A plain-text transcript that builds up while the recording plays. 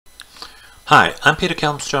Hi, I'm Peter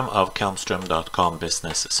Kalmstrom of kalmstrom.com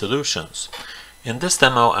Business Solutions. In this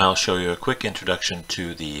demo, I'll show you a quick introduction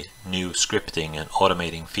to the new scripting and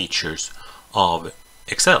automating features of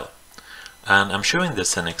Excel. And I'm showing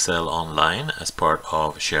this in Excel online as part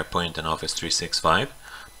of SharePoint and Office 365,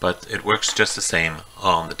 but it works just the same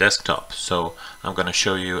on the desktop. So I'm going to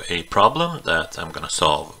show you a problem that I'm going to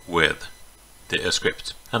solve with the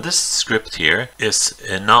script. And this script here is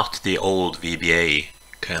not the old VBA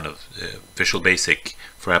kind of Visual Basic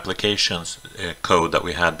for applications code that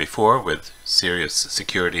we had before with serious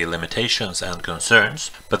security limitations and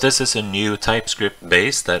concerns, but this is a new TypeScript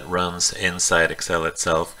base that runs inside Excel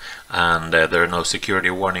itself, and there are no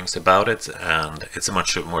security warnings about it, and it's a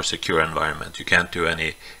much more secure environment. You can't do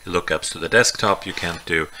any lookups to the desktop, you can't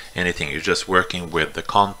do anything, you're just working with the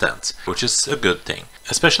content, which is a good thing,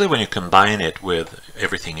 especially when you combine it with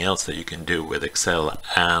everything else that you can do with Excel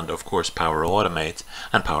and of course Power Automate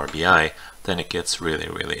and Power BI. Then it gets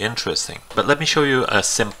really interesting. But let me show you a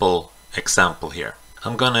simple example here.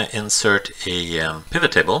 I'm going to insert a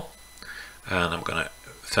pivot table, and I'm going to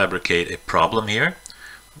fabricate a problem here,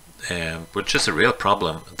 which is a real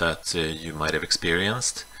problem that you might have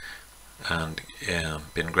experienced and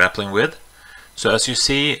been grappling with. So as you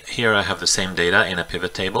see here, I have the same data in a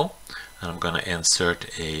pivot table, and I'm going to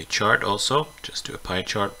insert a chart also, just do a pie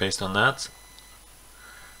chart based on that.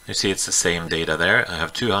 You see it's the same data there. I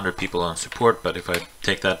have 200 people on support, but if I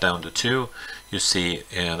take that down to 2, you see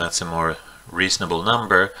that's a more reasonable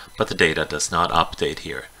number, but the data does not update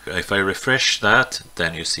here. If I refresh that,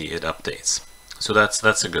 then you see it updates. So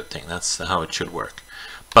that's a good thing. That's how it should work.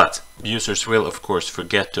 But users will of course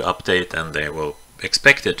forget to update, and they will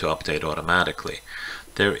expect it to update automatically.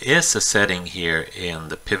 There is a setting here in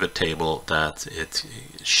the pivot table that it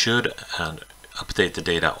should update the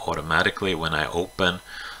data automatically when I open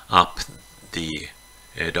up the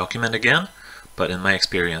document again, but in my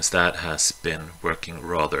experience that has been working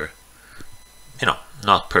rather,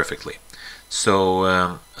 not perfectly. So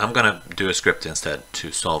I'm gonna do a script instead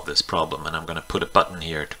to solve this problem, and I'm gonna put a button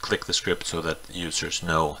here to click the script so that users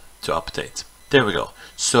know to update. There we go.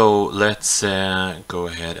 So let's go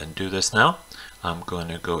ahead and do this now. I'm going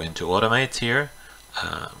to go into Automate here.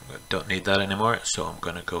 Don't need that anymore, so I'm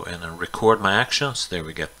going to go in and record my actions. There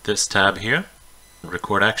we get this tab here,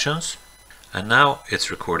 record actions, and now it's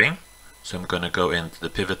recording. So I'm going to go into the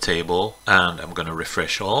pivot table and I'm going to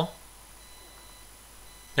refresh all.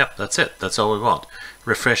 Yep, that's it. That's all we want.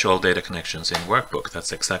 Refresh all data connections in workbook.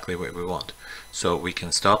 That's exactly what we want. So we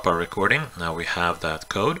can stop our recording. Now we have that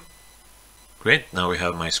code. Great. Now we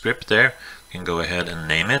have my script there. We can go ahead and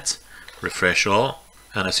name it. Refresh all.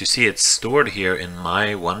 And as you see, it's stored here in my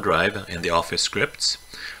OneDrive in the Office scripts,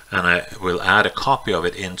 and I will add a copy of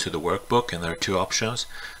it into the workbook, and there are two options: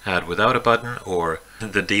 add without a button, or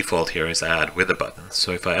the default here is add with a button.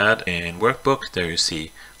 So if I add in workbook, there you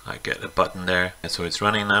see I get a button there, and so it's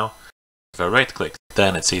running now. If I right click,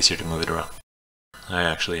 then it's easier to move it around. I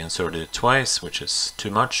actually inserted it twice, which is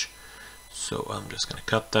too much, so I'm just going to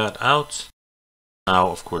cut that out. Now,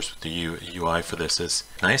 of course, the UI for this is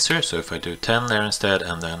nicer, so if I do 10 there instead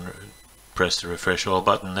and then press the refresh all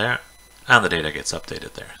button there, and the data gets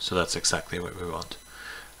updated there. So that's exactly what we want.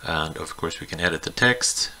 And of course we can edit the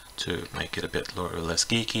text to make it a bit less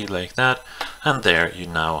geeky like that, and there you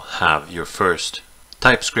now have your first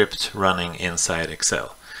TypeScript running inside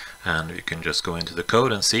Excel. And you can just go into the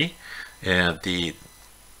code and see the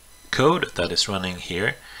code that is running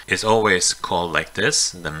here is always called like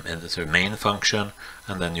this, the main function,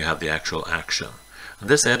 and then you have the actual action. And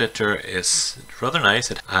this editor is rather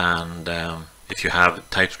nice, and if you have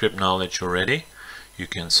TypeScript knowledge already, you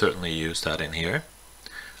can certainly use that in here.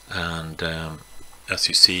 And as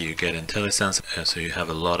you see, you get IntelliSense, so you have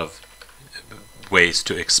a lot of ways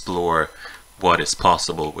to explore what is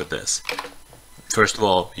possible with this. First of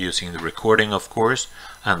all, using the recording, of course,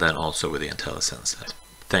 and then also with the IntelliSense.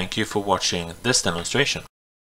 Thank you for watching this demonstration.